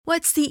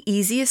What's the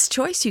easiest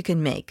choice you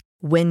can make?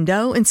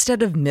 Window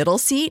instead of middle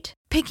seat?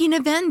 Picking a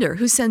vendor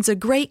who sends a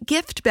great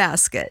gift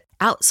basket?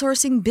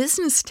 Outsourcing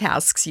business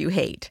tasks you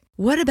hate?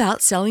 What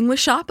about selling with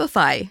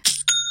Shopify?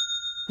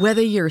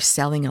 Whether you're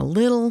selling a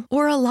little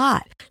or a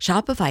lot,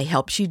 Shopify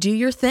helps you do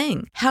your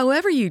thing,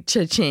 however you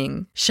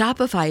cha-ching.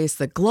 Shopify is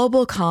the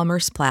global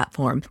commerce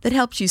platform that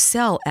helps you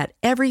sell at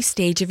every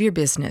stage of your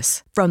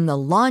business. From the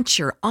launch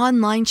your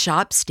online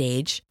shop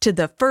stage to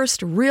the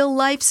first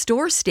real-life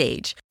store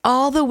stage,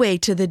 all the way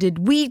to the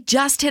did we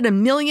just hit a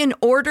million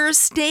orders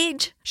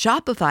stage.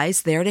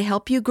 Shopify's there to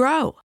help you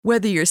grow.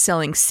 Whether you're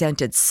selling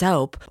scented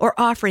soap or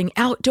offering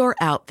outdoor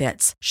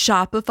outfits,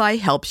 Shopify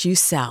helps you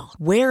sell.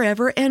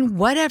 Wherever and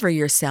whatever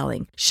you're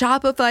selling,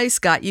 Shopify's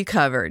got you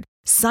covered.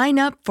 Sign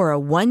up for a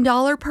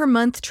 $1 per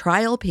month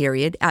trial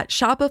period at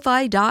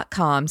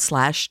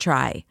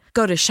shopify.com/try.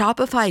 Go to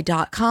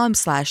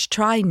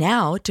shopify.com/try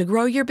now to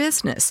grow your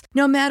business,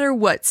 no matter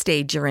what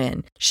stage you're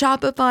in.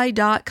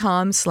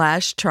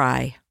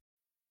 Shopify.com/try.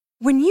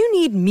 When you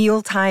need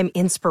mealtime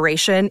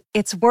inspiration,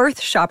 it's worth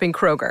shopping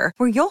Kroger,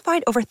 where you'll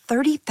find over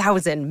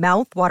 30,000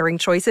 mouth-watering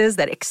choices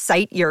that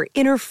excite your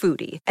inner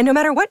foodie. And no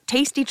matter what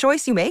tasty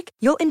choice you make,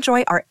 you'll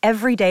enjoy our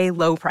everyday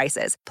low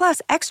prices,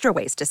 plus extra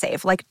ways to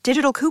save, like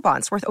digital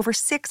coupons worth over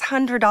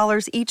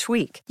 $600 each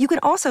week. You can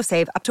also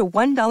save up to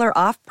 $1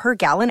 off per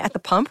gallon at the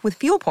pump with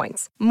fuel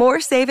points.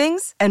 More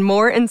savings and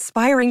more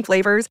inspiring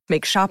flavors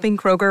make shopping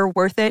Kroger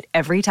worth it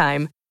every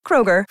time.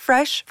 Kroger,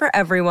 fresh for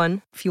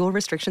everyone. Fuel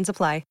restrictions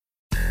apply.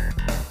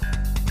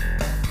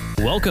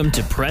 Welcome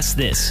to Press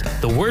This,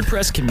 the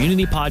WordPress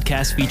community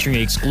podcast featuring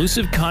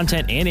exclusive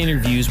content and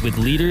interviews with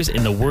leaders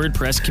in the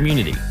WordPress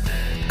community,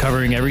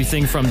 covering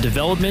everything from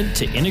development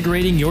to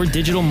integrating your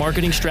digital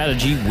marketing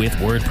strategy with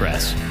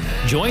WordPress.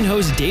 Join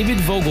host David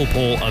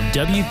Vogelpohl of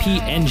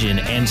WP Engine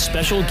and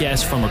special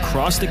guests from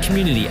across the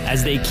community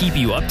as they keep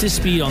you up to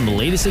speed on the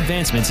latest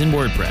advancements in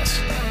WordPress.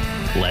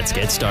 Let's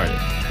get started.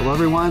 Hello,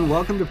 everyone.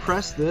 Welcome to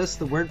Press This,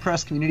 the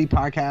WordPress community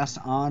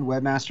podcast on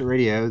Webmaster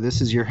Radio.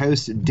 This is your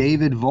host,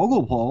 David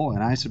Vogelpohl,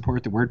 and I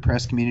support the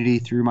WordPress community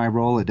through my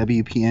role at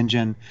WP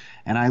Engine,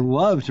 and I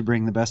love to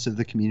bring the best of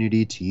the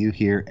community to you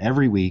here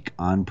every week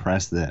on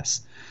Press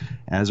This.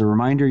 As a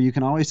reminder, you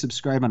can always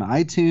subscribe on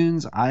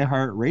iTunes,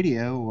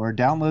 iHeartRadio, or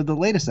download the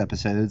latest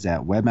episodes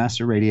at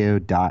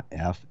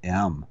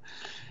webmasterradio.fm.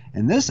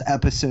 In this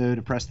episode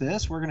of Press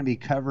This, we're going to be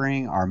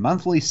covering our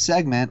monthly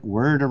segment,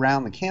 Word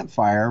Around the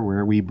Campfire,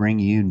 where we bring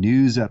you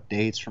news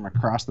updates from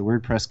across the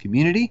WordPress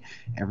community,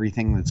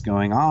 everything that's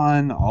going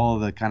on, all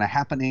of the kind of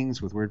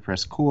happenings with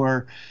WordPress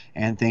core,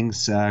 and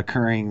things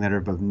occurring that are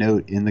of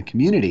note in the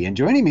community. And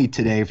joining me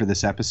today for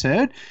this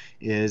episode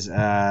is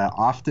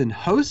often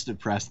host of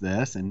Press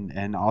This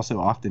and also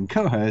often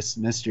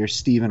co-host, Mr.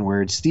 Stephen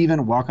Word.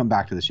 Stephen, welcome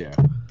back to the show.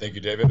 Thank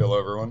you, David. Hello,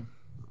 everyone.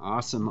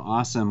 Awesome.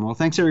 Well,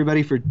 thanks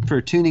everybody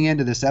for tuning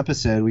into this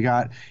episode. We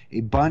got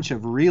a bunch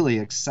of really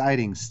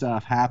exciting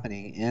stuff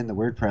happening in the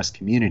WordPress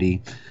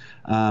community.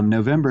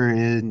 November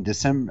and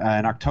December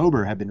and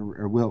October have been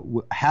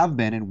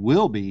and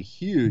will be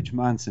huge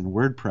months in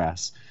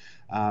WordPress.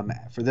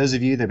 For those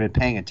of you that have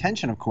been paying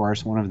attention, of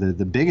course, one of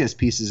the biggest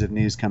pieces of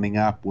news coming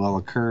up will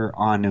occur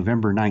on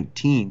November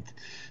 19th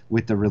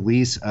with the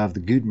release of the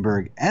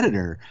Gutenberg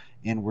editor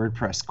in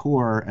WordPress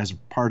core as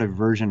part of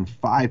version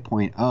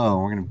 5.0.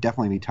 We're going to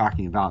definitely be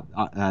talking about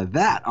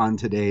that on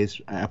today's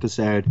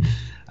episode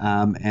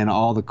and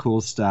all the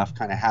cool stuff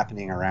kind of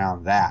happening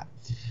around that.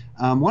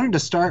 Wanted to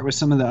start with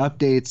some of the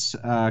updates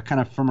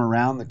kind of from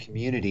around the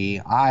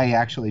community. I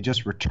actually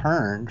just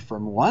returned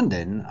from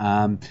London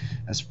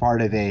as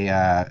part of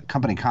a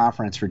company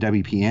conference for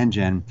WP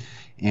Engine.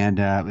 And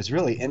it was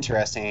really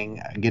interesting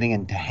getting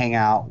in to hang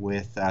out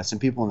with some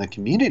people in the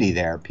community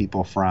there,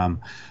 people from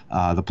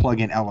the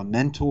plugin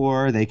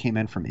Elementor. They came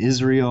in from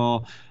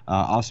Israel.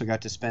 Also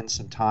got to spend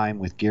some time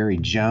with Gary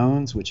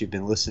Jones, which you've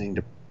been listening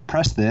to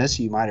Press This.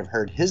 You might have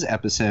heard his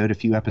episode a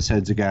few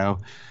episodes ago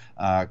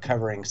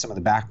covering some of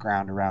the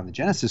background around the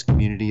Genesis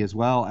community, as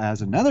well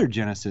as another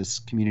Genesis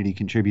community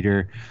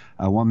contributor,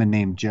 a woman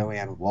named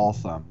Joanne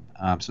Waltham.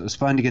 So it was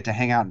fun to get to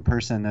hang out in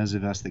person. Those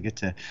of us that get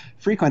to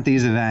frequent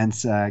these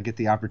events get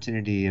the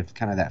opportunity of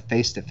kind of that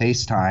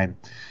face-to-face time.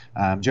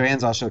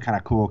 Joanne's also kind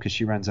of cool because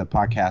she runs a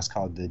podcast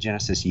called the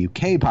Genesis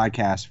UK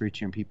podcast,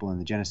 featuring people in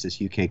the Genesis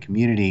UK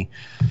community.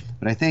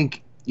 But I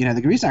think,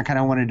 the reason I kind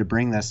of wanted to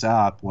bring this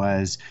up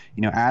was,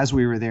 as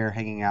we were there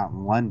hanging out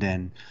in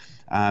London,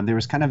 there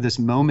was kind of this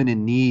moment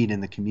in need in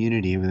the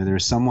community where there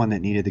was someone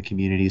that needed the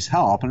community's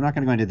help. I'm not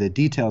going to go into the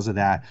details of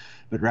that,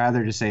 but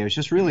rather to say it was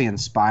just really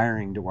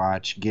inspiring to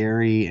watch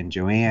Gary and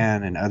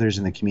Joanne and others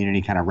in the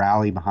community kind of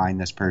rally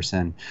behind this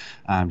person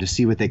to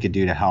see what they could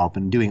do to help.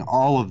 And doing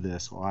all of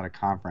this while at a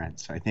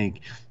conference, I think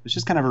it's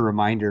just kind of a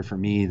reminder for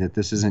me that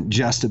this isn't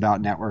just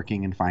about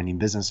networking and finding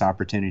business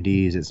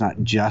opportunities. It's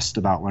not just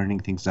about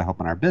learning things to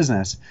help in our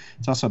business.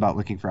 It's also about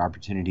looking for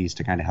opportunities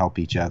to kind of help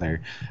each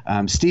other.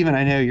 Stephen,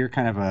 I know you're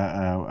kind of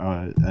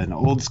an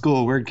old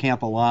school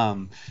WordCamp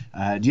alum.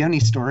 Do you have any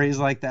stories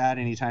like that?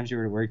 Any times you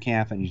were at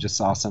WordCamp and you just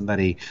saw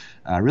somebody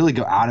really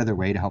go out of their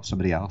way to help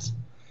somebody else?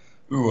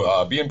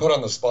 Being put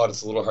on the spot,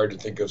 it's a little hard to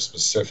think of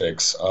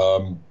specifics.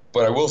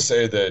 But I will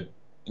say that,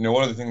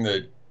 one of the things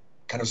that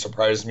kind of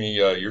surprised me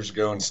years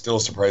ago and still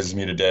surprises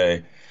me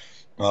today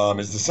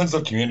is the sense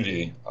of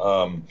community.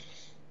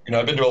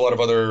 I've been to a lot of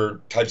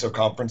other types of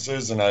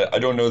conferences, and I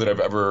don't know that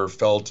I've ever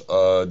felt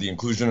the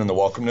inclusion and the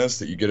welcomeness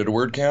that you get at a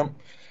WordCamp.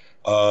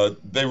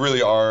 They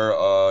really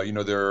are,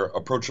 they're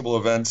approachable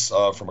events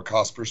from a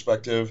cost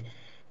perspective,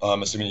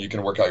 assuming you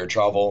can work out your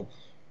travel.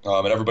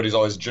 And everybody's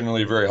always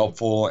generally very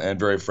helpful and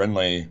very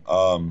friendly.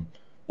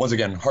 Once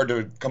again, hard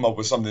to come up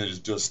with something that is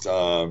just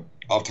off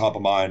top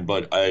of mind,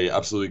 but I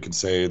absolutely can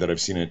say that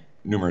I've seen it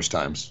numerous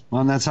times.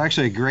 Well, and that's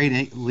actually a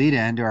great lead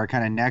in to our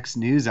kind of next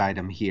news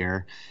item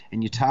here.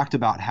 And you talked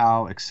about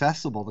how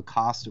accessible the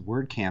cost of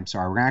WordCamps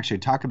are. We're going to actually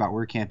talk about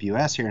WordCamp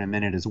US here in a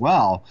minute as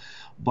well.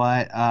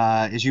 But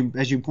as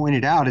you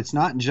pointed out, it's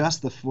not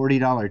just the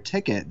 $40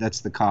 ticket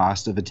that's the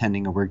cost of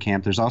attending a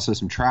WordCamp. There's also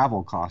some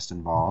travel cost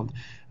involved.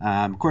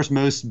 Of course,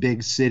 most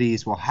big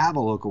cities will have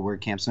a local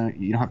WordCamp, so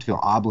you don't have to feel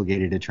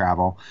obligated to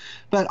travel.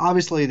 But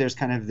obviously, there's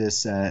kind of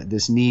this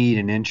need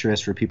and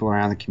interest for people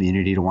around the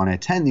community to want to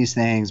attend these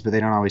things, but they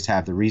don't always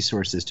have the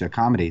resources to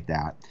accommodate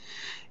that.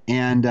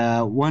 And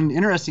one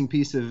interesting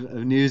piece of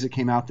news that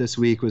came out this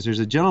week was there's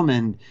a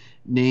gentleman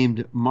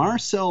named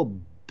Marcel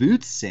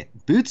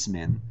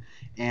Bootsman.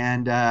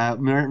 And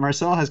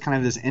Marcel has kind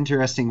of this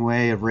interesting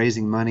way of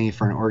raising money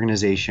for an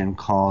organization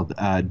called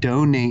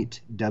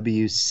Donate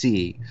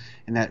WC,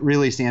 and that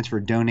really stands for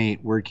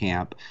Donate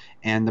WordCamp.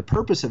 And the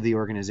purpose of the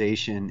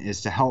organization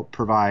is to help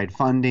provide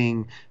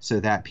funding so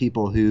that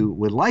people who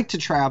would like to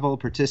travel,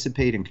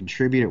 participate, and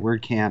contribute at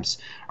WordCamps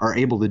are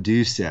able to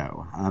do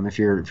so. If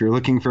you're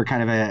looking for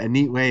kind of a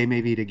neat way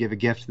maybe to give a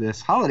gift this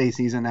holiday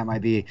season, that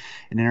might be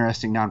an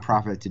interesting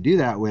nonprofit to do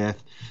that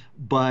with.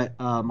 But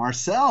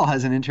Marcel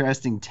has an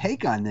interesting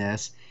take on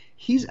this.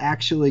 He's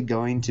actually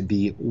going to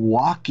be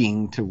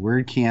walking to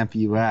WordCamp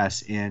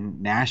US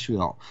in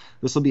Nashville.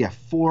 This will be a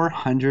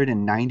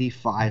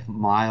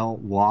 495-mile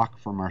walk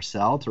for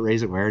Marcel to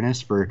raise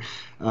awareness for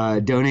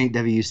Donate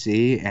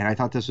WC. And I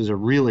thought this was a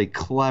really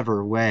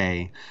clever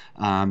way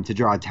to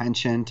draw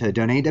attention to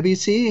Donate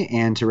WC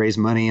and to raise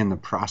money in the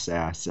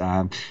process.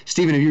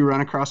 Stephen, have you run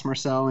across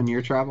Marcel in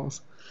your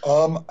travels?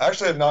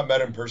 Actually, I've not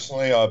met him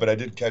personally, but I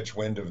did catch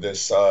wind of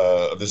this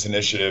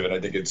initiative, and I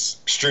think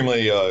it's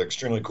extremely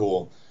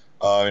cool.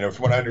 From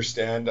what I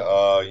understand,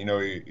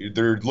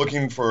 they're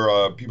looking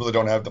for people that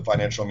don't have the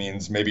financial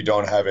means, maybe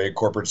don't have a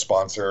corporate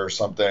sponsor or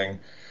something,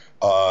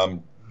 to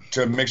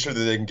make sure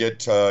that they can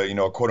get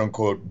a quote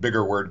unquote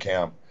bigger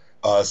WordCamp,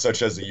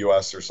 such as the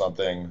U.S. or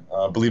something.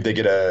 I believe they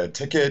get a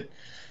ticket,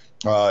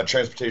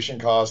 transportation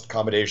cost,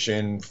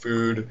 accommodation,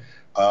 food.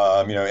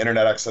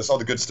 Internet access, all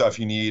the good stuff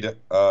you need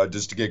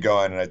just to get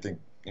going. And I think,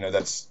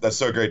 that's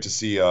so great to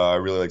see. I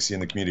really like seeing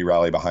the community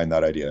rally behind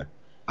that idea.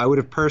 I would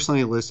have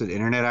personally listed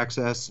internet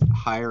access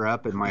higher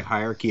up in my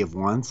hierarchy of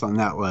wants on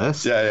that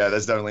list. Yeah,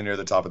 that's definitely near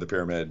the top of the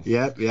pyramid.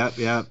 Yep.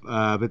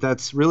 But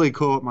that's really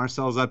cool what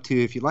Marcel's up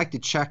to. If you'd like to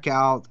check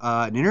out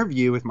an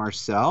interview with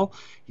Marcel,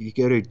 you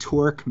go to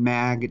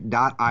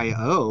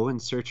torquemag.io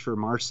and search for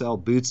Marcel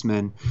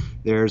Bootsman.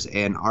 There's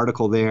an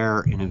article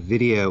there and a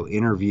video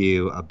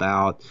interview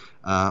about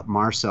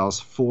Marcel's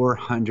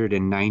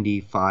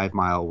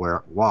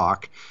 495-mile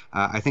walk.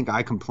 I think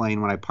I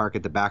complain when I park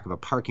at the back of a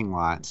parking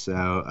lot,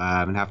 so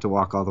and have to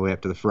walk all the way up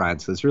to the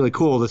front. So it's really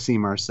cool to see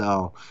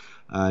Marcel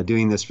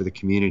doing this for the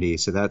community.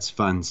 So that's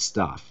fun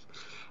stuff.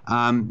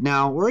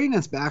 Now, orient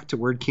us back to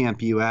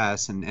WordCamp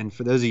US, and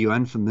for those of you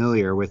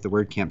unfamiliar with the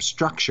WordCamp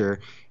structure,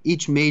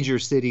 each major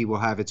city will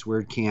have its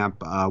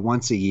WordCamp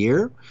once a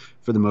year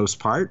for the most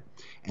part.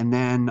 And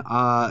then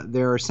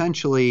there are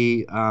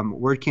essentially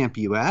WordCamp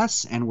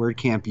US and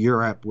WordCamp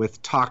Europe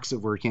with talks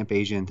of WordCamp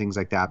Asia and things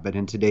like that. But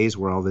in today's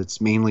world,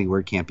 it's mainly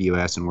WordCamp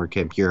US, and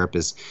WordCamp Europe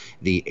is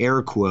the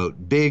air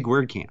quote big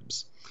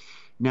WordCamps.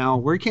 Now,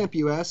 WordCamp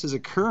US is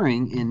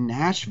occurring in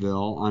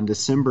Nashville on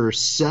December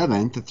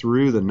 7th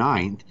through the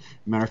 9th.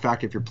 Matter of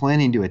fact, if you're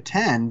planning to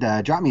attend,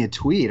 drop me a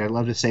tweet. I'd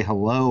love to say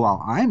hello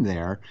while I'm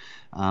there.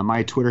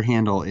 My Twitter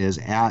handle is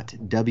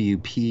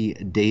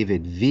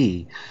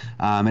 @WPDavidV.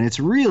 And it's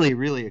really,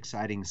 really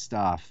exciting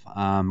stuff.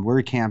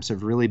 WordCamps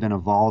have really been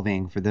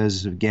evolving for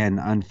those, again,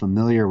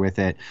 unfamiliar with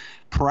it.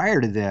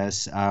 Prior to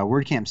this,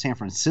 WordCamp San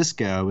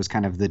Francisco was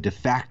kind of the de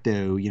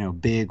facto,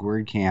 big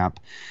WordCamp.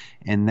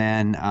 And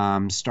then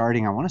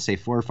starting, I want to say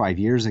 4 or 5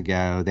 years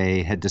ago,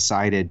 they had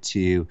decided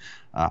to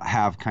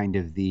have kind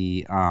of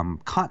the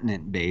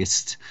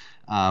continent-based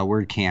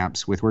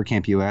WordCamps, with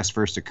WordCamp US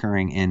first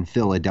occurring in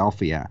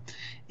Philadelphia.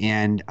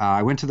 And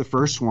I went to the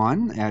first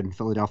one in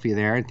Philadelphia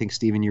there. I think,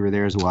 Stephen, you were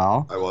there as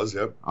well. I was,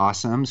 yep.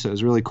 Awesome. So it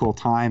was a really cool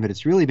time, but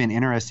it's really been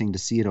interesting to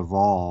see it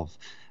evolve.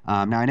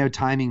 Now, I know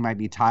timing might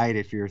be tight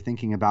if you're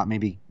thinking about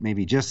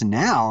maybe just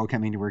now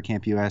coming to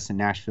WordCamp US in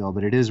Nashville,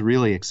 but it is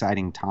really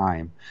exciting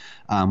time.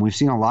 We've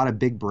seen a lot of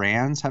big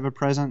brands have a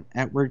presence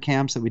at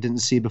WordCamps that we didn't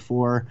see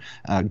before.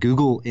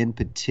 Google in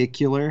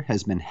particular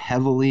has been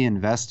heavily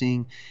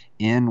investing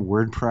in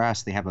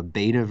WordPress. They have a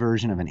beta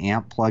version of an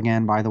AMP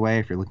plugin, by the way,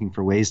 if you're looking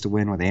for ways to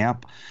win with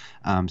AMP.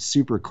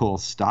 Super cool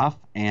stuff.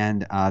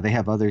 And they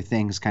have other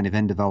things kind of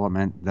in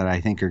development that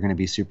I think are going to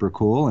be super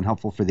cool and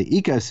helpful for the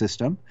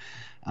ecosystem.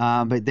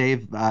 But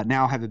they've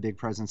now have a big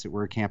presence at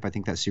WordCamp. I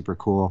think that's super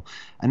cool.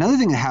 Another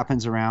thing that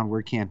happens around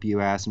WordCamp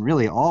US and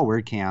really all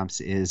WordCamps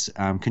is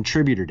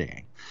Contributor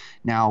Day.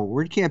 Now,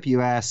 WordCamp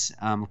US,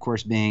 of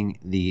course, being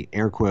the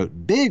air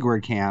quote big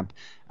WordCamp,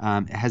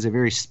 has a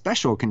very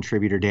special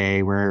Contributor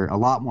Day where a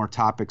lot more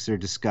topics are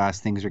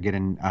discussed. Things are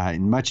getting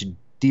in much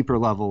deeper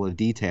level of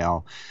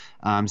detail.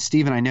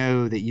 Stephen, I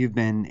know that you've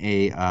been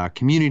a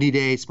Community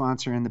Day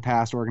sponsor in the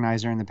past,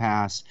 organizer in the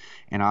past,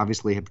 and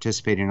obviously have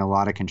participated in a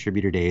lot of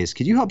Contributor Days.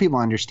 Could you help people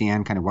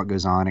understand kind of what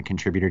goes on at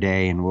Contributor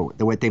Day and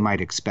what they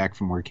might expect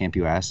from WordCamp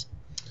US?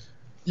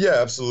 Yeah,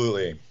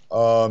 absolutely.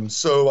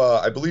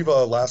 I believe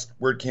last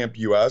WordCamp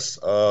US,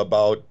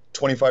 about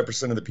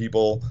 25% of the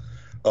people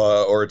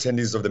or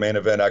attendees of the main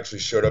event actually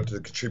showed up to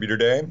the Contributor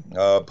Day,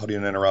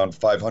 putting in around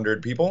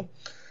 500 people.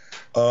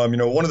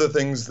 One of the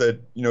things that,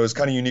 is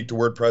kind of unique to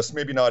WordPress,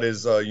 maybe not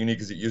as unique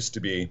as it used to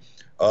be,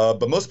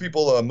 but most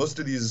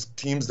of these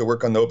teams that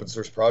work on the open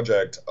source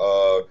project,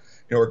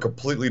 are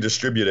completely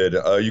distributed.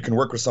 You can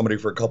work with somebody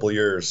for a couple of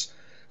years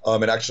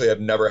and actually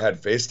have never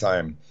had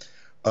FaceTime.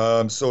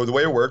 So the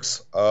way it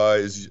works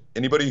is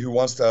anybody who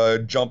wants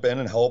to jump in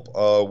and help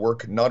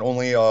work not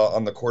only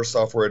on the core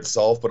software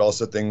itself, but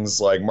also things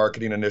like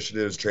marketing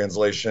initiatives,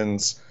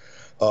 translations,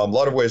 a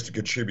lot of ways to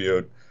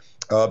contribute.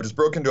 But it's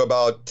broken into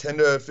about 10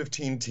 to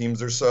 15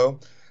 teams or so.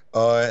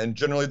 And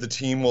generally the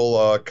team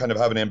will kind of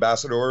have an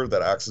ambassador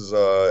that acts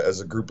as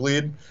a group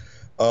lead.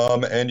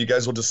 And you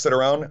guys will just sit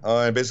around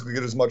and basically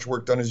get as much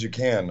work done as you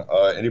can.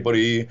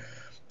 Anybody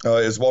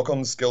is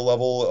welcome. Skill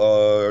level,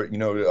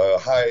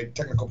 high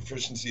technical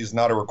proficiency is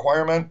not a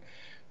requirement.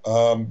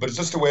 But it's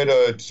just a way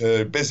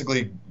to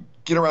basically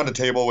get around a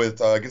table with,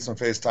 get some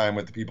FaceTime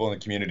with the people in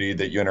the community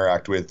that you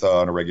interact with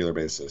on a regular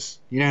basis.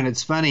 And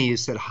it's funny, you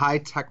said high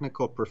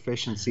technical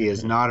proficiency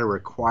is not a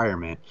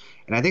requirement.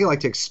 And I think I'd like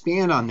to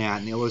expand on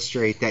that and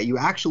illustrate that you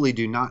actually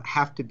do not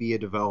have to be a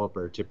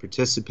developer to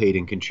participate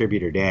in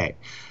Contributor Day.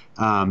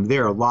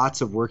 There are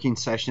lots of working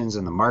sessions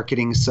in the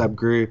marketing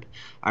subgroup.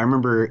 I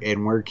remember in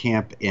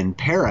WordCamp in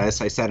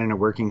Paris, I sat in a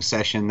working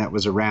session that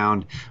was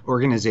around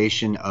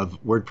organization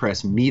of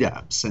WordPress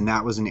meetups. And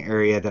that was an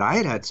area that I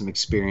had some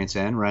experience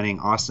in, running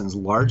Austin's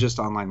largest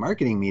online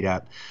marketing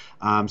meetup.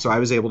 So I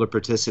was able to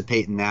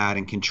participate in that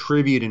and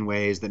contribute in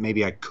ways that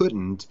maybe I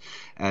couldn't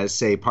as,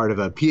 say, part of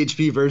a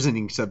PHP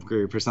versioning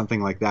subgroup or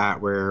something like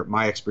that, where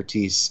my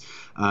expertise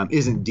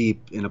isn't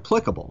deep and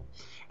applicable.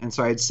 And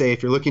so I'd say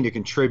if you're looking to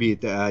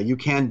contribute, you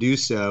can do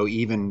so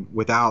even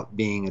without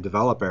being a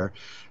developer.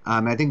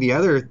 I think the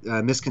other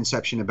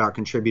misconception about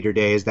Contributor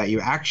Day is that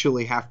you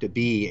actually have to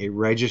be a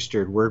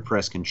registered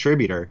WordPress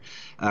contributor.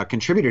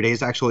 Contributor Day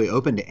is actually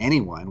open to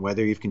anyone,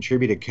 whether you've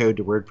contributed code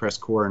to WordPress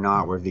core or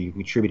not, whether you've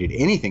contributed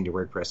anything to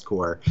WordPress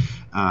core.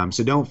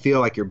 So don't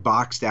feel like you're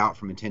boxed out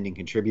from attending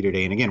Contributor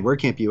Day. And again,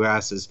 WordCamp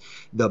US is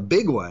the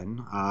big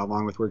one,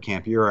 along with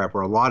WordCamp Europe,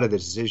 where a lot of the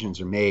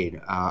decisions are made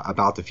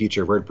about the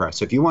future of WordPress.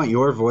 So if you want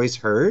your voice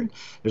heard,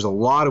 there's a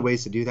lot of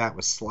ways to do that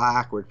with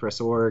Slack,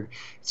 WordPress.org,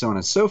 so on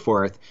and so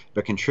forth.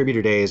 But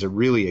Contributor Day is a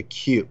really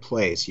acute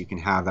place you can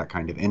have that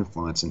kind of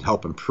influence and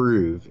help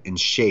improve and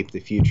shape the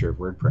future of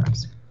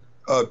WordPress.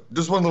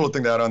 Just one little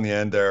thing to add on the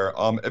end there.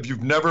 If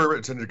you've never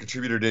attended a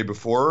Contributor Day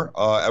before,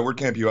 at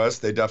WordCamp US,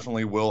 they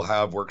definitely will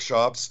have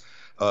workshops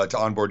to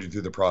onboard you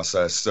through the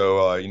process.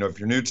 So, if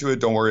you're new to it,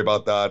 don't worry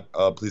about that.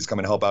 Please come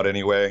and help out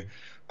anyway.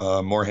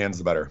 More hands,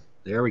 the better.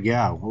 There we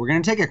go. Well, we're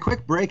going to take a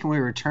quick break, and when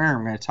we return,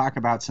 we're going to talk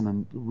about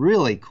some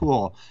really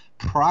cool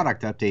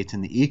product updates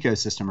in the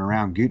ecosystem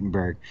around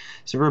Gutenberg.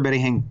 So everybody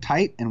hang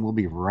tight, and we'll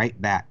be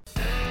right back.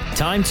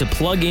 Time to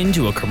plug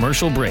into a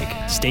commercial break.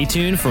 Stay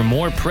tuned for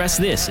more Press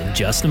This in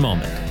just a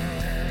moment.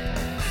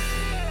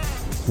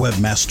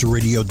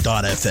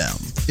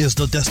 Webmasterradio.fm is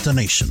the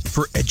destination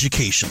for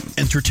education,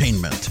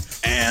 entertainment,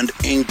 and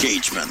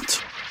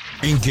engagement.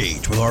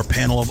 Engage with our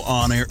panel of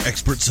on-air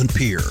experts and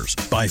peers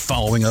by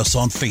following us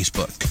on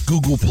Facebook,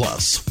 Google+,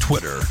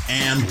 Twitter,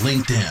 and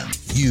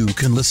LinkedIn. You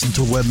can listen to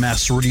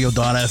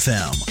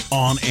Webmasterradio.fm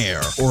on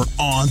air or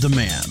on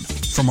demand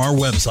from our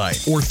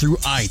website or through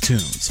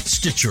iTunes,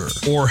 Stitcher,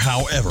 or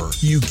however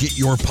you get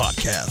your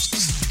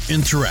podcasts.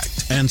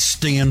 Interact and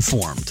stay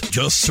informed.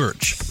 Just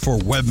search for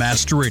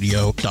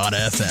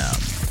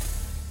Webmasterradio.fm.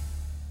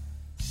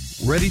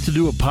 Ready to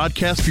do a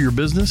podcast for your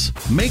business?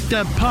 Make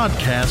that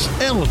podcast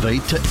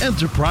elevate to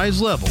enterprise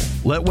level.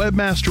 Let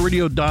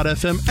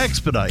Webmasterradio.fm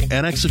expedite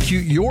and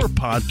execute your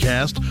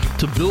podcast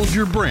to build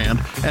your brand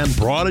and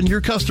broaden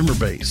your customer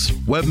base.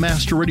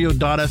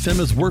 Webmasterradio.fm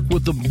has worked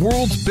with the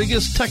world's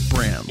biggest tech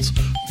brands,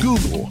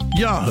 Google,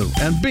 Yahoo,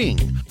 and Bing,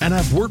 and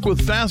have worked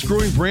with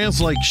fast-growing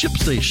brands like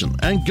ShipStation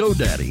and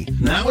GoDaddy.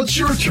 Now it's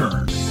your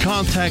turn.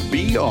 Contact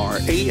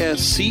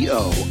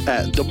BRASCO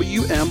at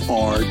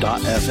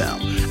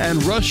WMR.FM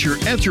and rush your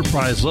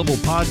enterprise-level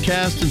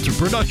podcast into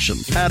production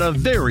at a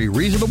very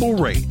reasonable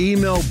rate.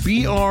 Email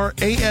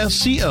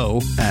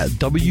BRASCO at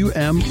WMR.FM.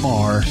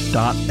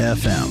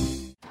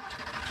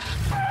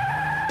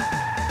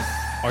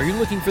 Are you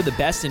looking for the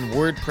best in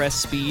WordPress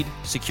speed,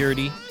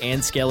 security,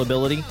 and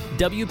scalability?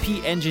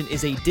 WP Engine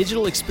is a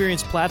digital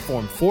experience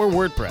platform for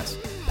WordPress,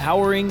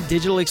 powering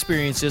digital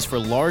experiences for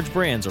large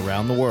brands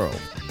around the world.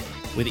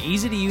 With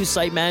easy-to-use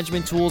site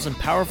management tools and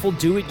powerful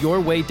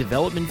do-it-your-way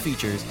development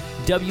features,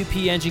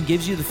 WP Engine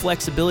gives you the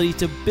flexibility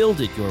to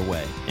build it your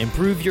way.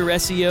 Improve your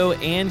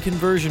SEO and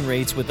conversion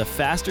rates with a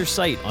faster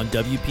site on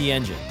WP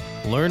Engine.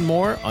 Learn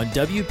more on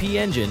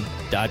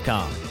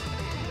WPEngine.com.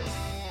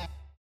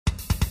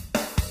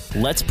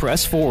 Let's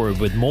press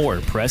forward with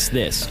more Press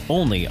This,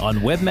 only on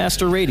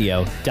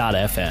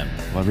webmasterradio.fm.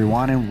 Hello,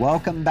 everyone, and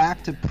welcome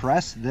back to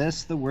Press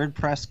This, the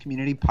WordPress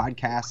community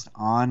podcast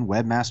on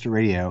Webmaster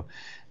Radio.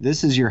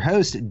 This is your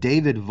host,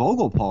 David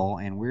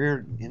Vogelpohl, and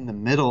we're in the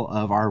middle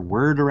of our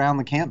Word Around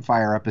the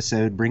Campfire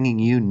episode, bringing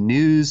you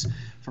news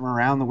from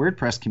around the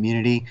WordPress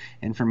community,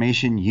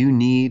 information you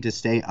need to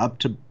stay up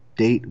to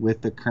date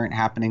with the current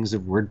happenings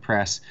of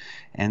WordPress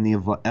and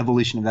the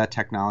evolution of that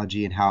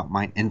technology and how it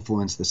might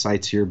influence the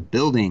sites you're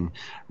building.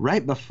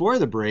 Right before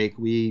the break,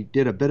 we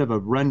did a bit of a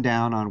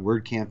rundown on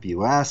WordCamp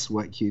US,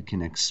 what you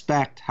can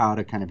expect, how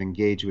to kind of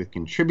engage with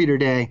Contributor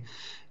Day.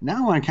 Now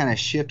I want to kind of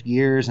shift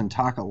gears and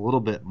talk a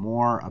little bit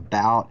more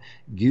about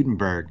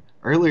Gutenberg.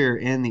 Earlier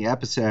in the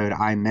episode,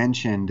 I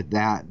mentioned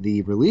that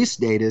the release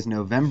date is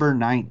November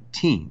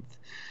 19th.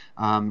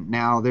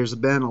 Now, there's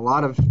been a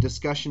lot of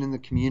discussion in the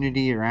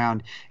community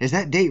around, is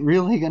that date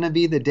really going to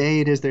be the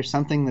date? Is there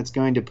something that's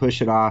going to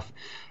push it off?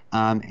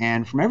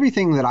 And from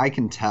everything that I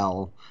can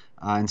tell,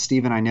 and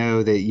Stephen, I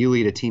know that you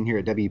lead a team here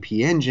at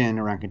WP Engine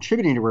around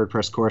contributing to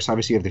WordPress course.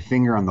 Obviously, you have the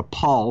finger on the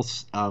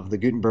pulse of the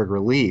Gutenberg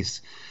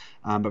release.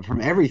 But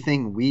from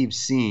everything we've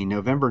seen,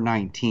 November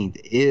 19th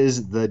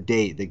is the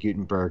date that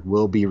Gutenberg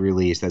will be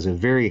released. There's a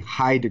very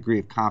high degree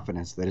of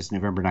confidence that it's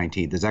November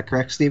 19th. Is that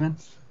correct, Stephen?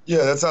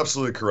 Yeah, that's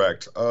absolutely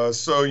correct.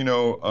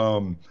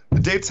 The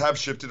dates have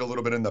shifted a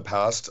little bit in the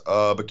past,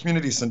 but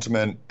community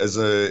sentiment, as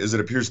it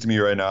appears to me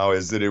right now,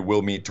 is that it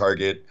will meet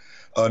target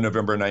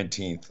November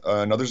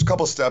 19th. Now, there's a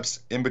couple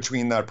steps in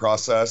between that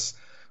process,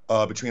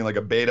 between like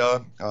a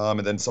beta and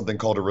then something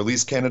called a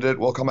release candidate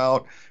will come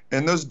out.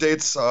 And those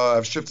dates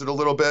have shifted a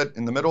little bit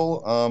in the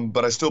middle,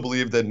 but I still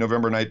believe that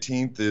November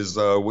 19th is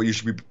what you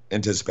should be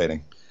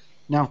anticipating.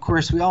 Now, of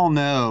course, we all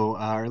know,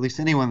 or at least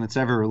anyone that's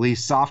ever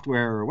released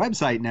software or a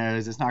website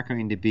knows, it's not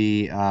going to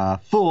be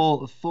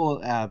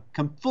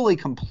fully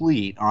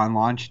complete on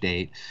launch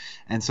date.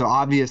 And so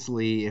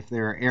obviously, if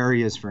there are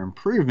areas for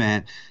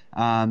improvement,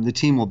 the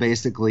team will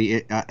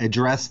basically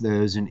address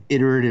those in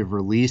iterative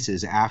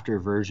releases after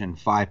version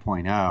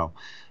 5.0.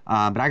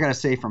 But I got to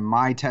say, from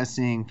my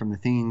testing, from the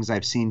things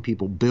I've seen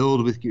people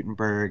build with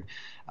Gutenberg,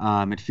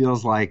 it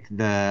feels like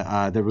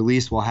the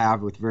release we'll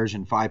have with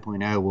version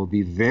 5.0 will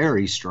be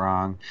very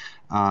strong.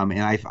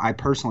 And I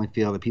personally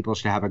feel that people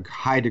should have a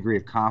high degree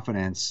of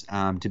confidence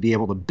to be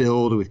able to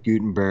build with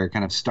Gutenberg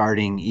kind of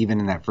starting even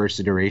in that first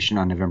iteration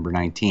on November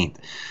 19th.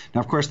 Now,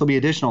 of course, there'll be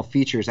additional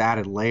features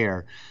added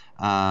later.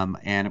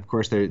 And, of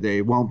course,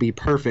 they won't be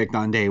perfect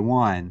on day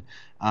one.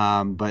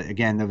 But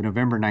again, the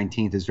November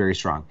 19th is very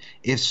strong.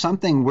 If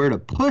something were to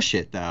push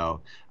it,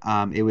 though,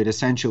 it would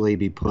essentially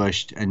be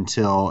pushed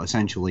until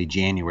essentially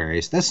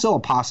January. So that's still a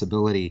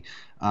possibility.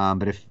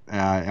 But if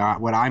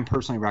what I'm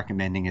personally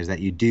recommending is that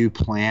you do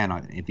plan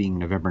on it being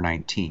November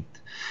 19th.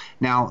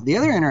 Now, the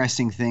other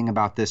interesting thing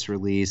about this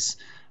release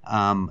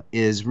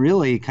is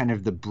really kind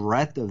of the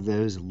breadth of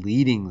those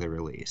leading the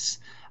release.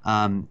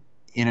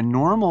 In a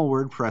normal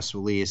WordPress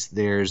release,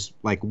 there's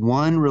like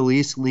one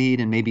release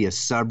lead and maybe a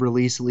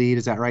sub-release lead.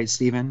 Is that right,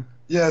 Stephen?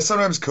 Yeah,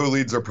 sometimes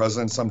co-leads are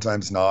present,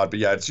 sometimes not. But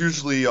yeah, it's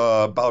usually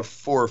about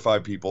 4 or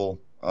 5 people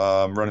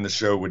running the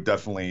show, with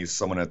definitely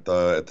someone at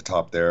the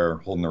top there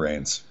holding the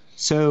reins.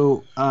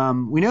 So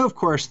we know, of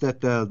course,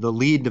 that the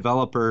lead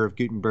developer of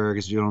Gutenberg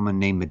is a gentleman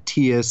named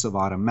Matthias of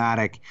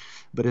Automattic.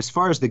 But as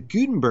far as the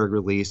Gutenberg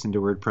release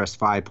into WordPress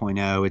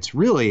 5.0, it's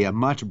really a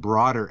much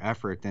broader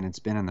effort than it's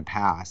been in the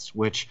past,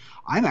 which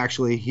I'm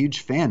actually a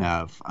huge fan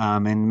of.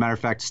 And matter of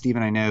fact,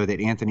 Stephen, I know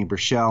that Anthony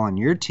Burchell on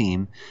your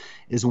team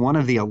is one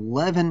of the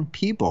 11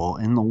 people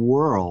in the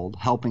world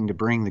helping to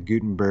bring the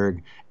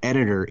Gutenberg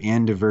editor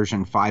into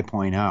version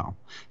 5.0.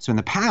 So in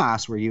the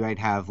past, where you might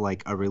have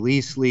like a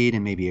release lead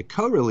and maybe a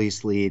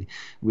co-release lead,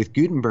 with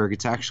Gutenberg,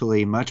 it's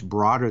actually much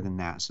broader than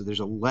that. So there's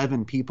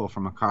 11 people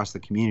from across the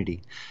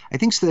community. I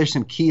think so there's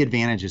some key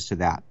advantages to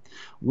that.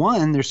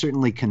 One, there's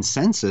certainly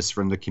consensus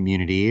from the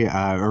community,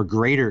 or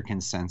greater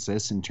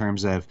consensus in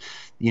terms of,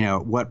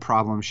 what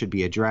problems should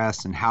be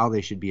addressed and how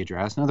they should be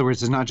addressed. In other words,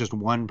 there's not just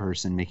one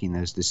person making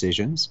those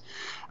decisions.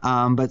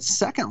 But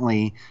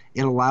secondly,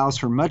 it allows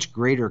for much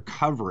greater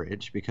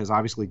coverage because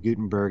obviously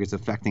Gutenberg is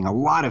affecting a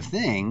lot of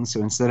things.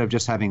 So instead of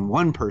just having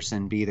one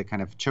person be the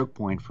kind of choke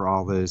point for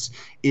all those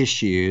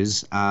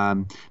issues,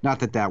 not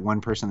that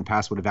one person in the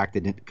past would have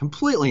acted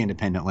completely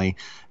independently,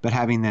 but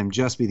having them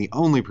just be the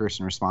only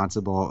person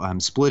responsible,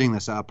 splitting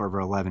this up over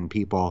 11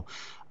 people,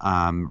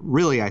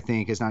 really, I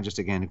think, is not just,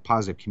 again,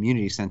 positive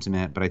community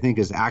sentiment, but I think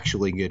is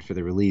actually good for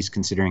the release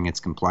considering its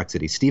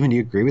complexity. Stephen, do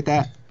you agree with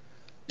that?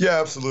 Yeah,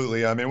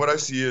 absolutely. I mean, what I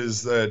see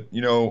is that,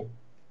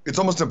 it's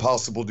almost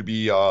impossible to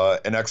be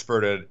an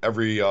expert at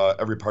every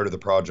part of the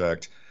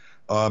project.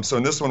 So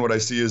in this one, what I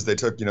see is they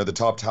took, the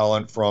top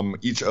talent from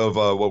each of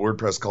what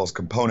WordPress calls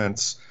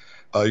components.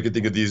 You could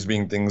think of these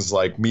being things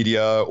like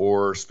media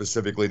or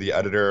specifically the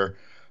editor,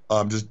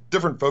 just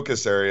different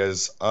focus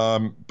areas.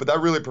 But that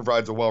really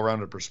provides a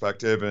well-rounded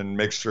perspective and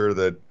makes sure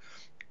that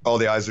all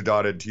the I's are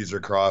dotted, T's are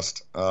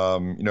crossed.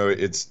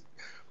 It's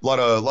a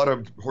lot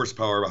of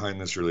horsepower behind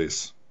this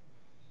release.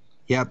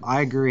 Yep,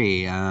 I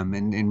agree,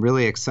 and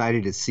really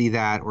excited to see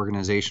that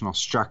organizational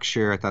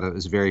structure. I thought it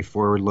was very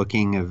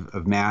forward-looking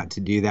of Matt to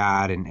do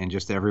that and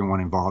just everyone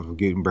involved with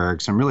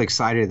Gutenberg. So I'm really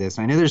excited at this.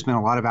 I know there's been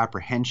a lot of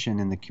apprehension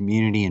in the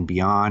community and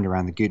beyond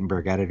around the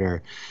Gutenberg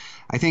editor.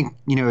 I think,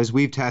 as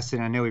we've tested,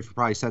 I know we've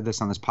probably said this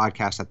on this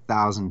podcast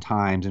 1,000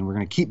 times, and we're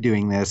going to keep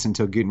doing this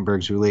until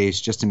Gutenberg's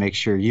released just to make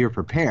sure you're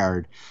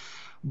prepared.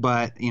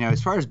 But,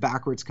 as far as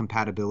backwards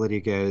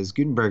compatibility goes,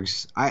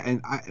 Gutenberg's,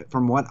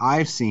 from what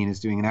I've seen, is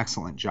doing an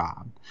excellent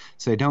job.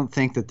 So I don't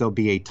think that there'll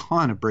be a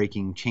ton of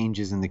breaking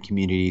changes in the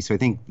community. So I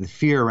think the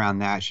fear around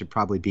that should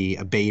probably be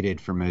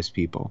abated for most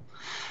people.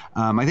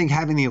 I think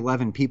having the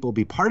 11 people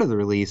be part of the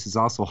release is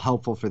also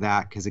helpful for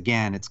that because,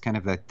 again, it's kind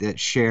of that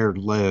shared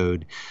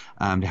load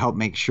to help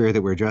make sure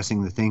that we're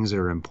addressing the things that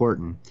are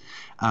important.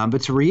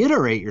 But to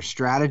reiterate your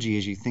strategy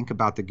as you think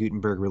about the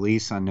Gutenberg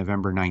release on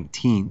November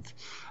 19th,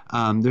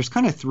 there's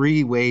kind of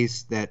three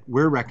ways that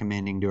we're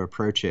recommending to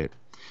approach it.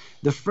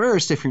 The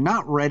first, if you're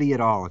not ready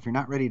at all, if you're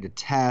not ready to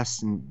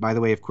test, and by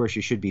the way, of course,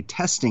 you should be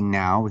testing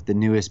now with the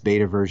newest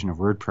beta version of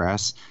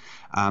WordPress.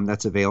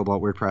 That's available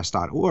at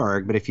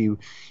wordpress.org. But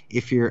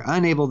if you're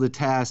unable to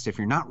test, if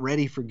you're not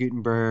ready for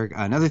Gutenberg,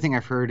 another thing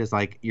I've heard is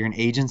like you're an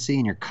agency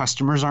and your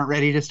customers aren't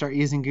ready to start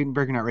using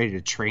Gutenberg, you're not ready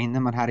to train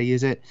them on how to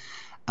use it.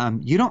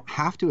 You don't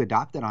have to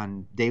adopt it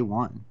on day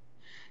one.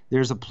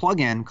 There's a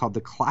plugin called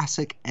the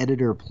Classic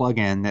Editor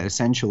plugin that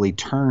essentially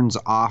turns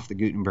off the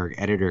Gutenberg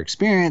editor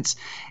experience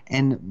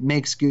and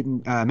makes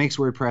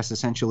WordPress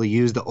essentially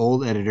use the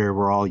old editor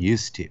we're all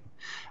used to.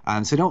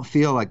 So don't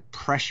feel like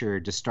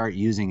pressured to start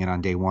using it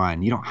on day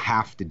one. You don't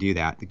have to do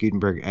that.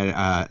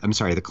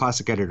 The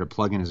Classic Editor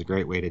plugin is a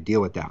great way to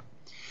deal with that.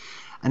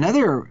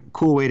 Another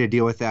cool way to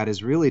deal with that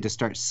is really to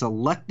start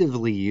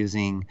selectively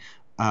using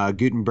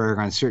Gutenberg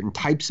on certain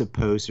types of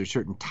posts or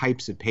certain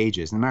types of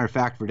pages. As a matter of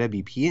fact, for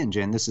WP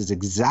Engine, this is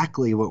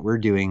exactly what we're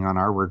doing on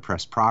our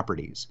WordPress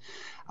properties.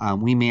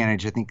 We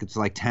manage, I think it's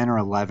like 10 or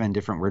 11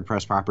 different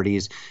WordPress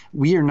properties.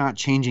 We are not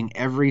changing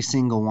every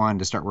single one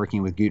to start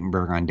working with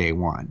Gutenberg on day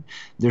one.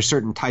 There's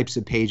certain types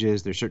of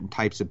pages, there's certain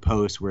types of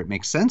posts where it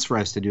makes sense for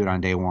us to do it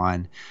on day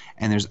one,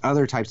 and there's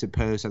other types of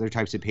posts, other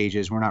types of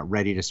pages we're not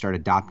ready to start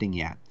adopting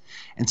yet.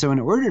 And so in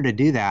order to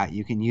do that,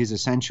 you can use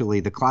essentially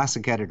the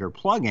Classic Editor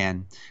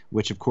plugin,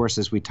 which of course,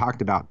 as we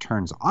talked about,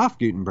 turns off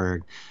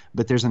Gutenberg,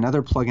 but there's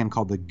another plugin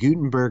called the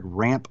Gutenberg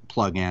Ramp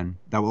plugin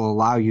that will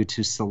allow you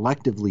to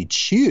selectively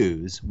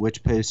choose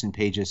which posts and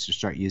pages to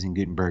start using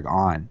Gutenberg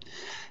on.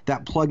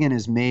 That plugin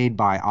is made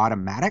by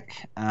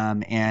Automatic,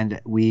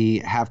 and we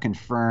have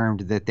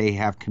confirmed that they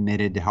have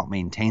committed to help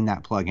maintain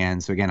that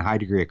plugin. So again, a high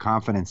degree of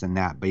confidence in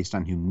that based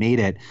on who made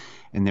it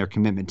and their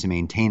commitment to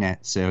maintain it.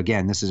 So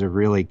again, this is a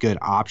really good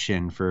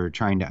option for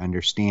trying to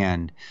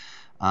understand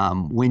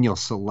when you'll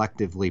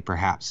selectively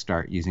perhaps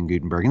start using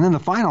Gutenberg. And then the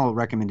final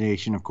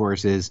recommendation, of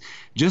course, is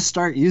just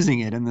start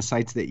using it in the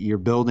sites that you're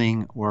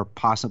building or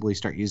possibly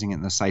start using it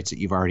in the sites that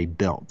you've already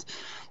built.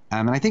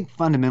 And I think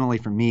fundamentally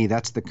for me,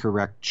 that's the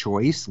correct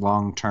choice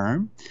long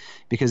term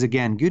because,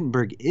 again,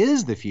 Gutenberg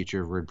is the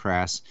future of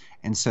WordPress.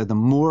 And so the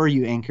more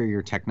you anchor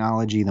your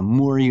technology, the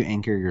more you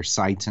anchor your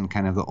sites in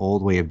kind of the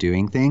old way of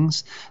doing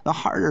things, the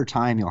harder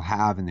time you'll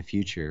have in the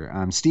future.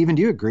 Stephen,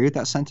 do you agree with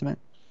that sentiment?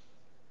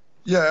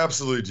 Yeah, I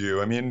absolutely do.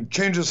 I mean,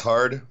 change is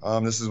hard.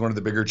 This is one of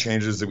the bigger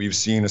changes that we've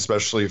seen,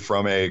 especially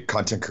from a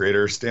content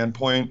creator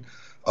standpoint,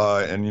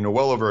 and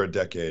well over a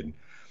decade.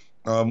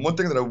 One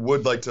thing that I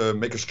would like to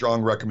make a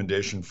strong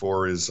recommendation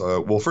for is,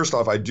 well, first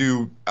off, I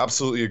do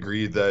absolutely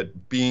agree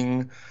that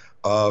being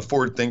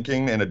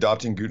forward-thinking and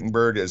adopting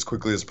Gutenberg as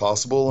quickly as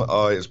possible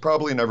is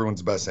probably in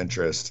everyone's best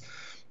interest.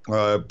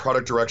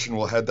 Product direction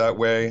will head that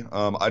way.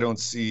 I don't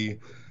see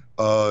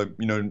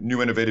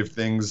new innovative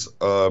things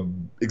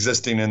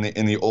existing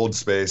in the old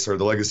space or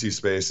the legacy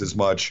space as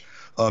much.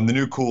 The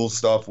new cool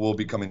stuff will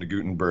be coming to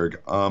Gutenberg.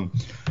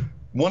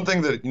 One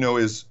thing that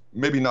is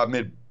maybe not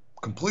made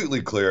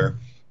completely clear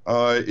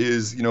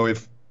is,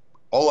 if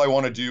all I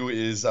want to do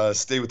is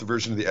stay with the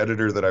version of the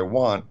editor that I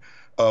want,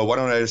 why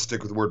don't I just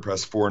stick with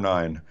WordPress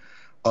 4.9?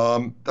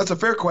 That's a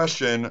fair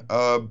question,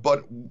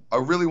 but I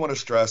really want to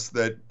stress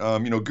that,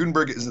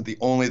 Gutenberg isn't the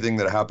only thing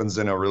that happens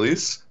in a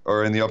release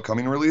or in the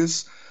upcoming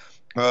release.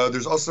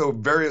 There's also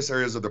various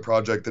areas of the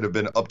project that have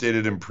been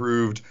updated,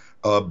 improved,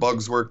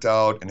 bugs worked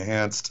out,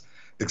 enhanced,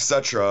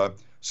 etc.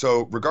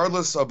 So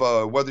regardless of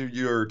whether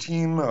your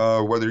team,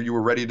 whether you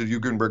were ready to do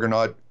Gutenberg or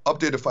not,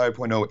 update to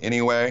 5.0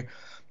 anyway.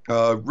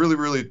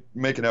 Really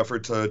make an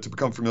effort to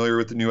become familiar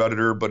with the new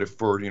editor. But if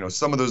for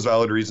some of those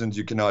valid reasons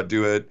you cannot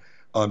do it,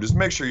 just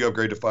make sure you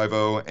upgrade to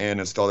 5.0 and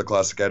install the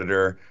classic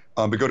editor.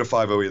 But go to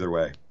 5.0 either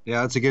way.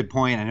 Yeah, that's a good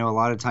point. I know a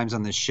lot of times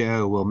on this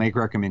show we'll make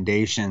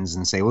recommendations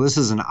and say, well, this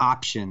is an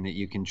option that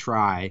you can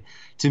try.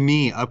 To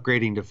me,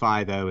 upgrading to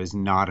 5.0 is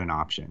not an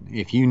option.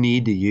 If you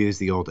need to use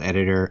the old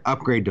editor,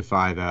 upgrade to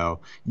 5.0,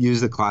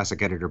 use the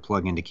classic editor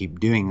plugin to keep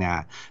doing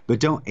that. But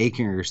don't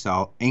anchor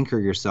yourself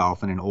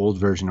in an old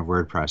version of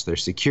WordPress.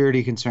 There's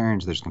security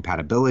concerns, there's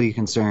compatibility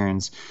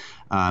concerns.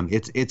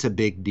 It's a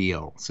big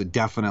deal. So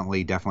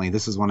definitely,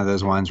 this is one of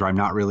those ones where I'm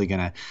not really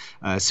going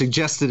to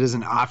suggest it as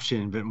an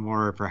option, but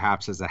more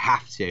perhaps as a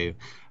have to.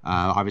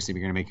 Obviously,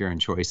 you're going to make your own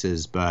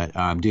choices, but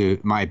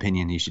my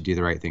opinion, you should do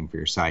the right thing for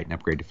your site and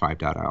upgrade to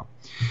 5.0.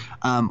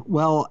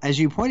 Well, as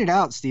you pointed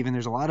out, Stephen,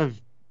 there's a lot of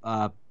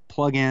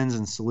plugins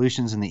and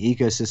solutions in the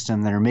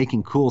ecosystem that are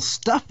making cool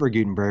stuff for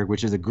Gutenberg,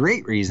 which is a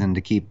great reason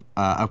to keep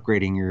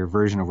upgrading your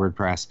version of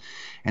WordPress.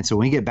 And so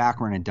when we get back,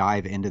 we're going to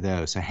dive into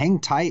those. So hang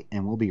tight,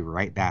 and we'll be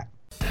right back.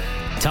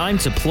 Time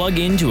to plug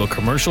into a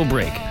commercial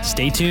break.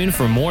 Stay tuned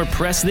for more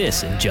Press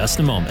This in just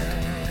a moment.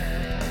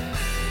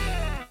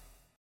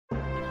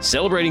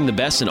 Celebrating the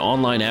best in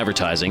online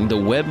advertising, the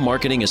Web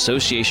Marketing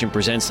Association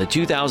presents the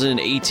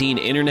 2018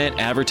 Internet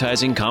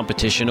Advertising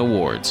Competition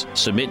Awards.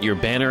 Submit your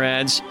banner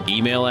ads,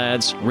 email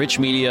ads, rich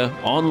media,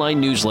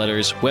 online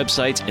newsletters,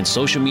 websites, and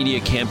social media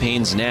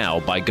campaigns now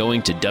by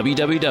going to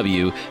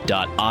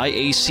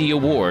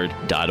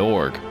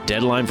www.iacaward.org.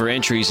 Deadline for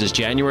entries is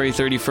January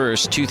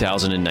 31st,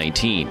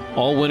 2019.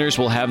 All winners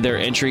will have their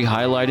entry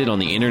highlighted on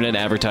the Internet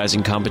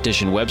Advertising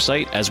Competition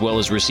website, as well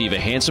as receive a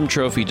handsome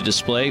trophy to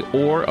display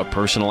or a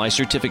personalized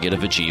certificate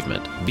of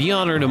achievement. Be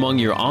honored among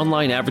your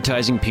online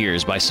advertising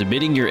peers by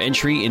submitting your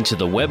entry into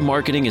the Web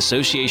Marketing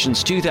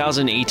Association's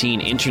 2018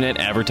 Internet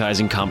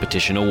Advertising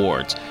Competition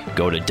Awards.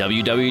 Go to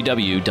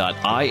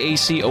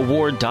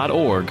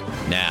www.iacaward.org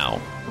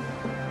now.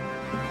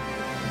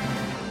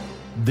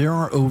 There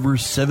are over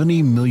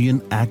 70 million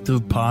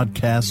active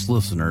podcast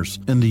listeners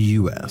in the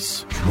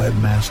U.S.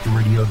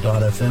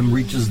 Webmasterradio.fm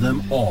reaches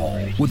them all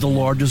with the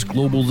largest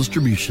global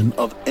distribution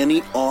of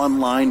any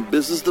online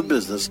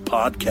business-to-business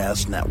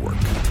podcast network.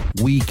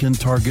 We can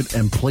target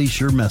and place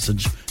your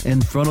message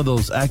in front of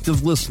those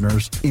active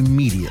listeners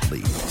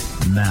immediately.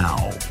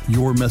 Now,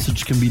 your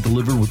message can be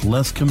delivered with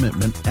less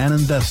commitment and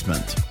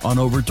investment on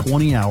over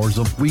 20 hours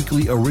of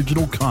weekly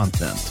original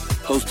content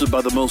hosted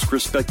by the most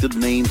respected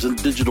names in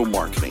digital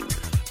marketing,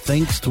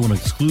 thanks to an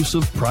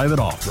exclusive private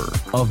offer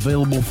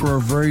available for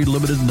a very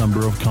limited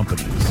number of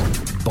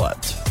companies.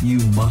 But you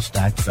must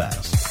act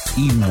fast.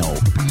 Email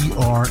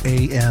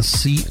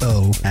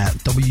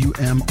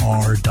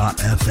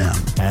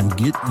brasco@wmr.fm and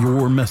get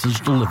your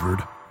message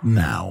delivered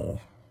now.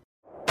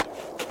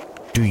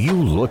 Do you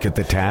look at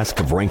the task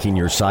of ranking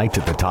your site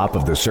at the top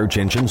of the search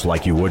engines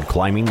like you would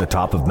climbing the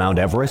top of Mount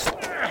Everest?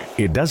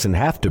 It doesn't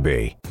have to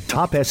be.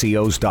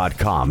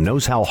 TopSEOs.com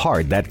knows how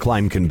hard that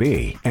climb can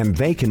be, and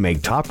they can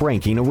make top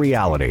ranking a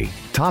reality.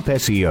 Top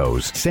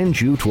SEOs sends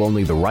you to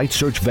only the right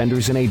search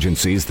vendors and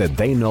agencies that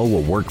they know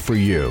will work for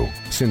you.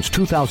 Since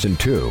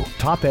 2002,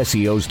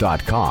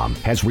 TopSEOs.com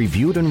has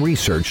reviewed and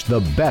researched the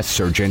best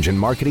search engine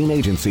marketing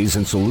agencies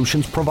and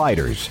solutions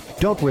providers.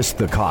 Don't risk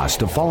the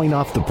cost of falling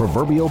off the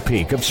proverbial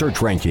peak of search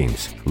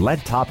rankings.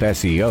 Let Top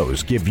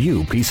SEOs give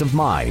you peace of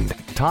mind.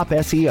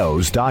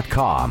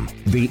 TopSEOs.com,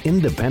 the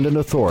independent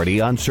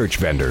authority on search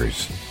vendors.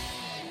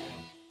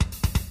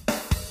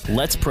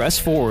 Let's press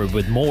forward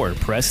with more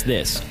Press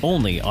This,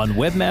 only on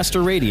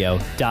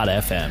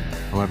webmasterradio.fm.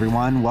 Hello,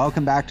 everyone.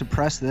 Welcome back to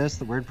Press This,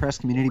 the WordPress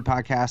community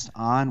podcast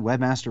on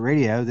Webmaster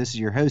Radio. This is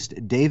your host,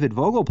 David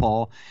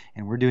Vogelpohl,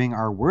 and we're doing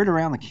our Word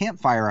Around the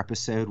Campfire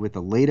episode with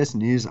the latest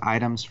news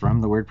items from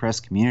the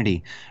WordPress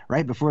community.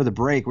 Right before the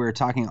break, we were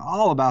talking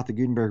all about the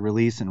Gutenberg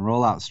release and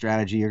rollout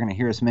strategy. You're going to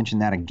hear us mention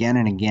that again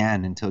and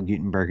again until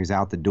Gutenberg is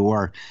out the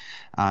door,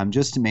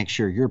 just to make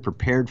sure you're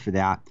prepared for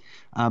that.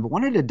 But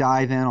wanted to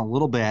dive in a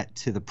little bit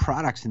to the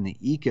products in the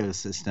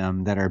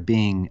ecosystem that are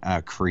being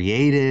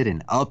created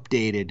and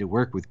updated to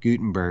work with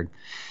Gutenberg.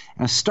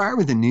 And I'll start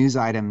with a news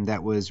item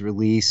that was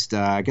released,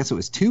 I guess it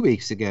was 2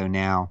 weeks ago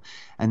now,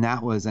 and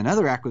that was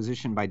another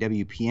acquisition by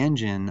WP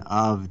Engine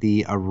of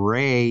the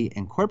Array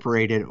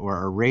Incorporated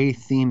or Array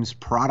Themes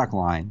product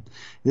line.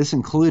 This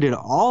included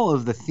all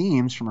of the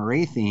themes from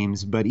Array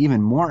Themes, but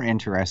even more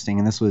interesting,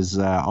 and this was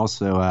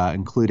also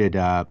included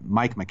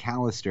Mike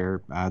McAllister,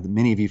 that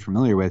many of you are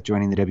familiar with,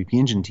 joining the WP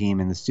Engine team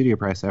in the Studio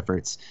Press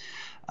efforts.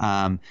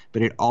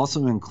 but it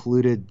also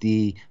included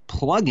the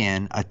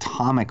plugin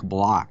Atomic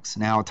Blocks.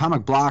 Now,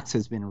 Atomic Blocks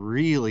has been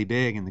really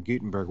big in the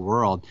Gutenberg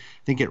world.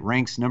 I think it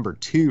ranks number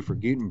 2 for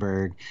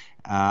Gutenberg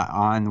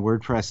on the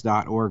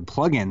WordPress.org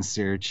plugin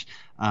search,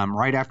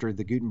 right after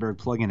the Gutenberg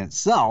plugin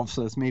itself.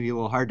 So it's maybe a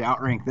little hard to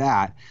outrank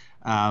that.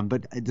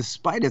 But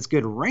despite its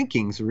good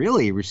rankings,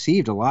 really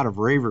received a lot of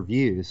rave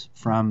reviews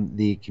from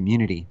the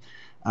community.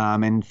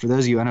 And for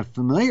those of you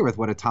unfamiliar with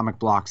what Atomic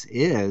Blocks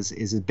is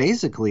it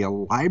basically a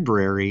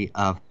library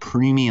of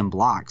premium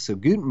blocks. So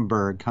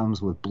Gutenberg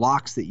comes with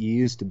blocks that you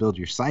use to build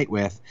your site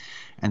with,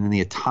 and then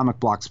the Atomic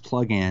Blocks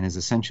plugin is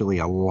essentially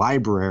a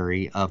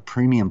library of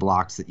premium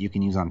blocks that you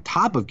can use on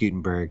top of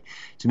Gutenberg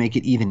to make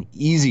it even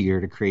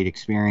easier to create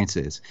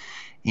experiences.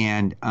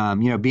 And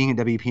being a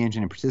WP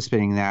Engine and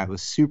participating in that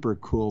was super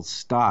cool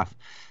stuff.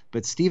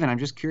 But Stephen, I'm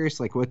just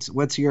curious, like,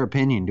 what's your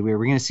opinion? Are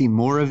we going to see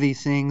more of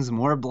these things,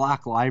 more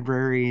block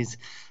libraries?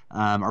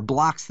 Are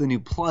blocks the new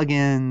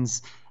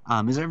plugins?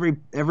 Is every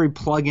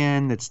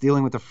plugin that's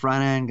dealing with the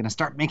front end going to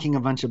start making a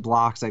bunch of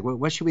blocks? Like,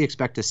 what should we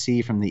expect to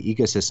see from the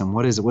ecosystem?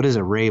 What is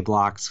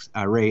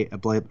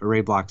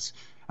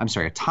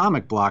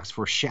Atomic Blocks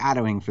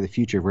foreshadowing for the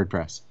future of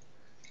WordPress?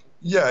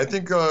 Yeah, I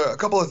think a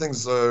couple of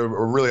things are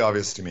really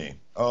obvious to me.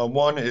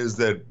 One is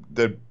that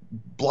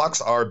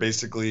blocks are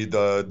basically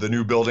the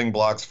new building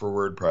blocks for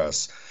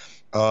WordPress.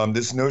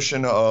 This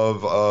notion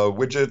of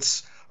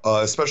widgets,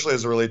 especially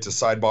as it relates to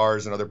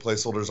sidebars and other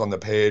placeholders on the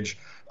page,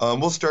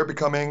 will start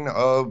becoming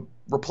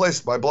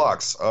replaced by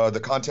blocks. The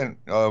content,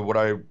 what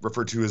I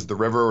refer to as the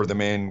river or the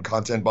main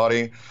content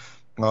body,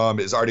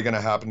 is already going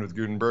to happen with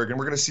Gutenberg, and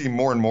we're going to see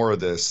more and more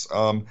of this.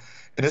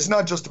 And it's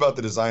not just about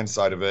the design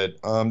side of it.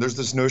 There's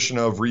this notion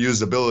of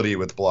reusability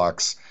with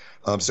blocks.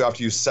 So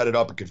after you set it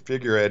up and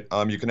configure it,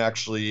 you can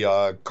actually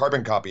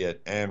carbon copy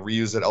it and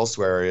reuse it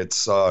elsewhere.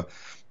 It's a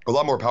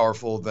lot more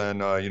powerful than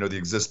the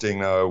existing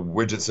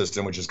widget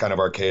system, which is kind of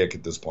archaic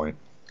at this point.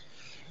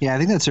 Yeah, I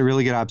think that's a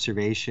really good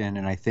observation,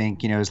 and I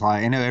think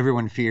I know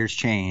everyone fears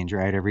change,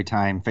 right? Every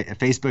time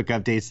Facebook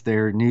updates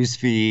their news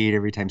feed,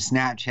 every time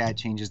Snapchat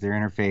changes their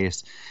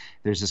interface,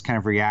 there's this kind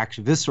of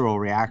visceral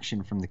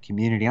reaction from the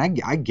community. And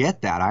I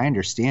get that. I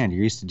understand.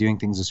 You're used to doing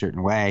things a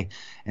certain way,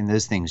 and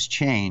those things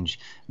change.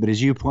 But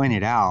as you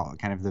pointed out,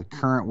 kind of the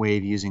current way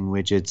of using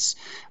widgets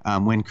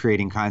when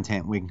creating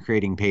content, when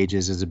creating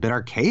pages is a bit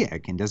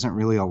archaic and doesn't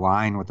really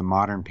align with the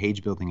modern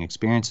page building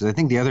experiences. I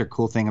think the other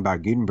cool thing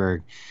about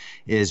Gutenberg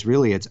is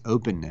really its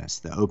openness,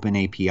 the open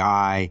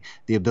API,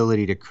 the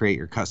ability to create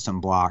your custom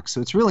blocks. So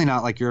it's really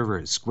not like you're over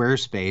at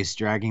Squarespace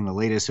dragging the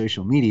latest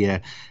social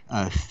media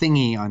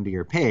thingy onto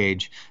your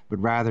page, but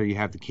rather you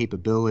have the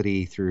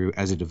capability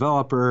as a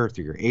developer,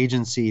 through your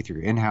agency, through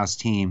your in-house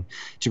team,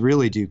 to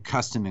really do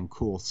custom and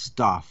cool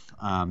stuff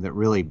that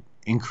really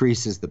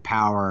increases the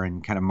power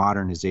and kind of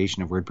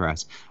modernization of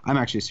WordPress. I'm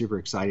actually super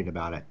excited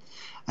about it.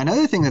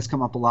 Another thing that's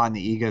come up a lot in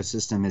the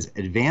ecosystem is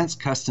advanced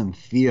custom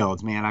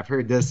fields. Man, I've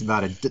heard this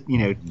about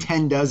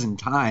 10 dozen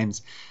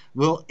times.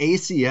 Will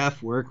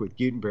ACF work with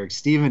Gutenberg?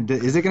 Stephen,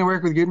 is it going to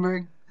work with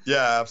Gutenberg?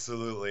 Yeah,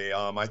 absolutely.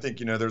 I think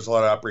there's a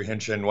lot of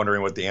apprehension,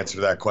 wondering what the answer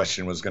to that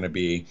question was going to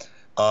be.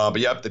 But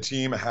yep, the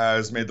team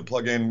has made the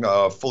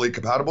plugin fully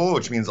compatible,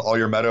 which means all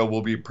your meta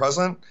will be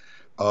present.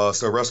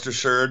 So rest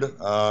assured,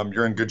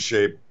 you're in good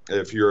shape.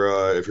 If you're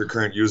a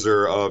current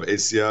user of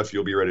ACF,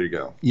 you'll be ready to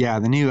go. Yeah,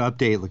 the new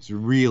update looks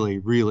really,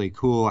 really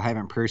cool. I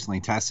haven't personally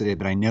tested it,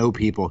 but I know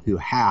people who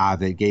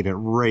have that gave it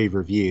rave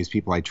reviews,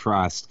 people I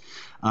trust.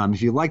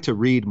 If you'd like to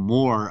read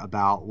more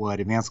about what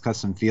Advanced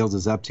Custom Fields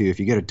is up to, if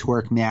you go to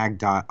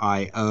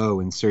torquemag.io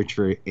and search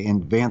for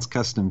Advanced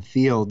Custom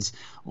Fields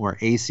or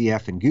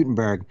ACF and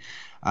Gutenberg,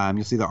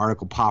 you'll see the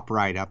article pop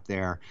right up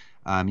there.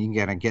 You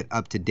can get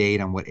up to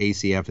date on what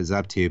ACF is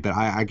up to. But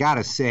I got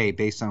to say,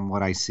 based on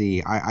what I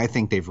see, I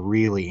think they've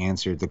really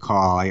answered the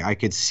call. I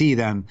could see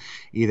them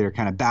either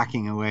kind of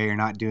backing away or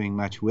not doing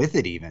much with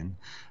it even,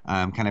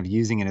 kind of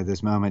using it at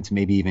this moment to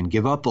maybe even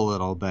give up a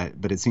little.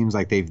 But it seems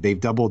like they've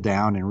doubled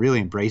down and really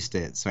embraced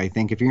it. So I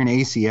think if you're an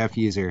ACF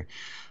user,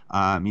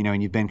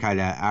 and you've been kind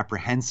of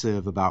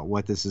apprehensive about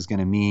what this is going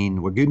to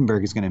mean, what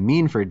Gutenberg is going to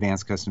mean for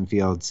advanced custom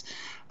fields,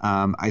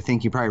 I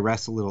think you probably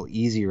rest a little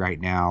easy right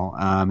now.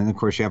 And of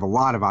course, you have a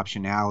lot of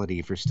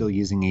optionality for still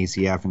using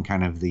ACF and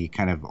kind of the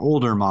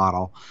older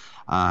model.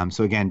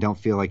 So again, don't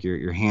feel like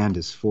your hand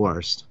is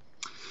forced.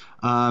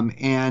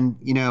 And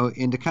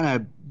to kind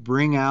of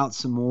bring out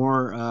some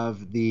more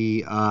of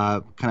the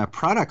kind of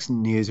products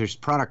news, there's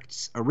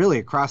products really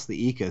across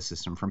the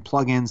ecosystem, from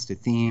plugins to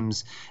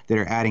themes that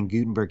are adding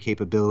Gutenberg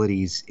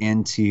capabilities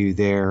into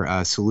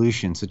their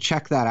solution. So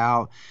check that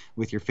out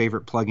with your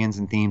favorite plugins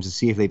and themes to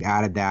see if they've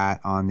added that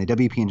on the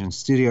WP Engine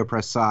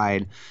StudioPress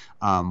side.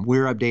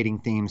 We're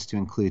updating themes to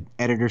include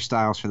editor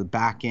styles for the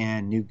back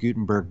end, new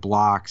Gutenberg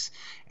blocks,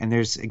 and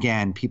there's,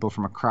 again, people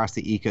from across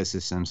the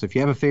ecosystem. So if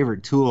you have a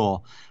favorite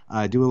tool,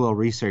 do a little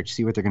research,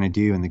 see what they're going to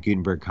do in the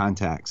Gutenberg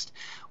context.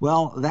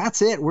 Well,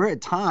 that's it. We're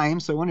at time,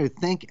 so I wanted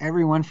to thank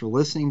everyone for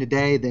listening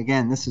today.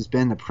 Again, this has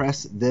been the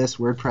Press This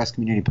WordPress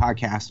Community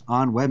Podcast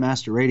on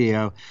Webmaster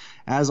Radio.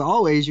 As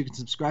always, you can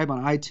subscribe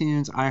on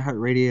iTunes,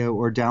 iHeartRadio,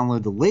 or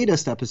download the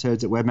latest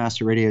episodes at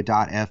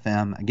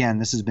webmasterradio.fm. Again,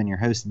 this has been your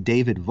host,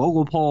 David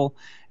Vogelpohl,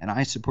 and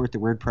I support the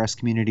WordPress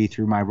community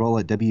through my role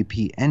at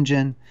WP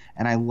Engine,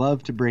 and I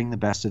love to bring the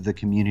best of the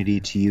community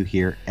to you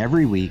here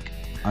every week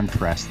on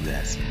Press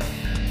This.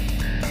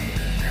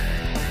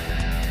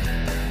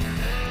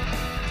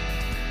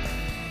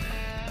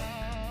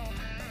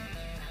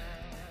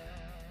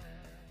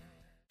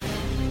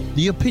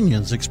 The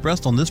opinions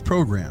expressed on this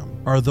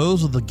program are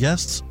those of the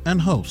guests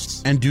and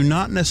hosts and do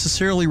not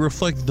necessarily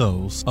reflect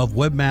those of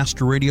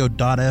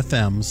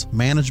webmasterradio.fm's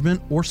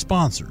management or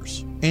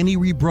sponsors. Any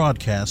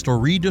rebroadcast or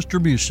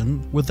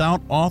redistribution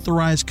without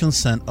authorized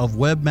consent of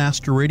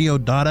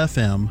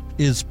webmasterradio.fm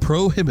is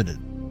prohibited.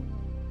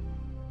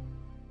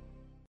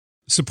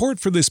 Support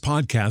for this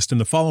podcast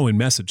and the following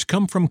message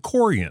come from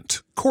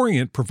Corient.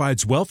 Corient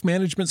provides wealth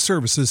management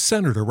services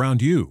centered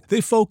around you. They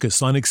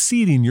focus on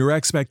exceeding your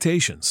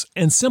expectations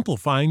and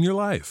simplifying your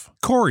life.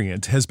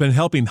 Corient has been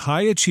helping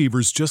high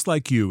achievers just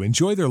like you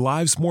enjoy their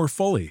lives more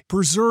fully,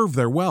 preserve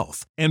their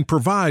wealth, and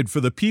provide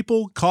for the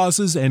people,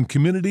 causes, and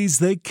communities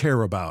they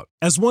care about.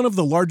 As one of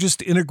the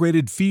largest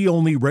integrated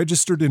fee-only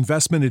registered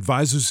investment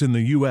advisors in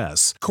the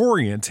U.S.,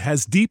 Corient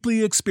has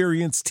deeply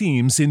experienced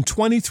teams in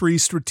 23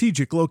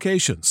 strategic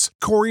locations.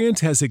 Corient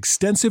has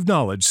extensive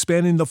knowledge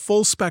spanning the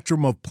full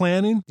spectrum of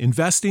planning,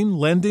 investing,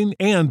 lending,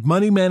 and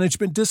money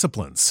management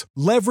disciplines.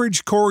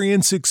 Leverage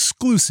Corient's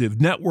exclusive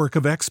network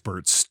of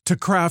experts to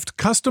craft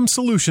custom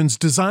solutions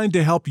designed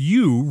to help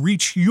you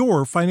reach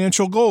your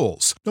financial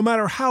goals, no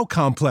matter how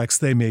complex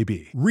they may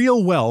be.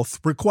 Real wealth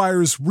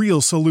requires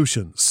real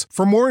solutions.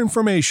 For more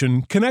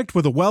information, connect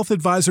with a wealth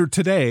advisor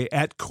today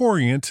at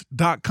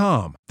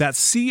Corient.com.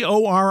 That's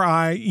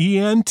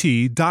Corient.com.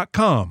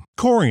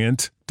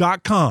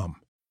 Corient.com.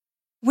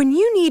 When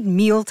you need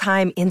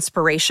mealtime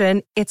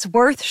inspiration, it's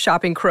worth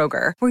shopping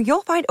Kroger, where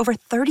you'll find over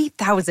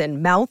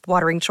 30,000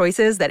 mouth-watering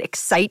choices that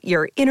excite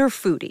your inner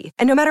foodie.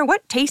 And no matter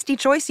what tasty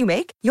choice you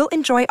make, you'll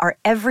enjoy our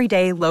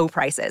everyday low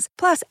prices,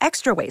 plus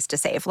extra ways to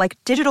save, like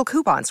digital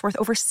coupons worth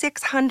over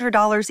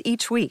 $600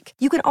 each week.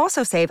 You can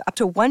also save up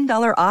to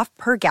 $1 off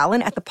per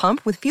gallon at the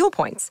pump with fuel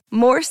points.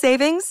 More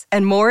savings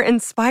and more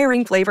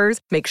inspiring flavors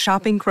make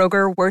shopping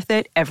Kroger worth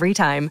it every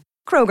time.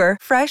 Kroger,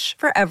 fresh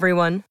for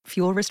everyone.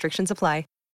 Fuel restrictions apply.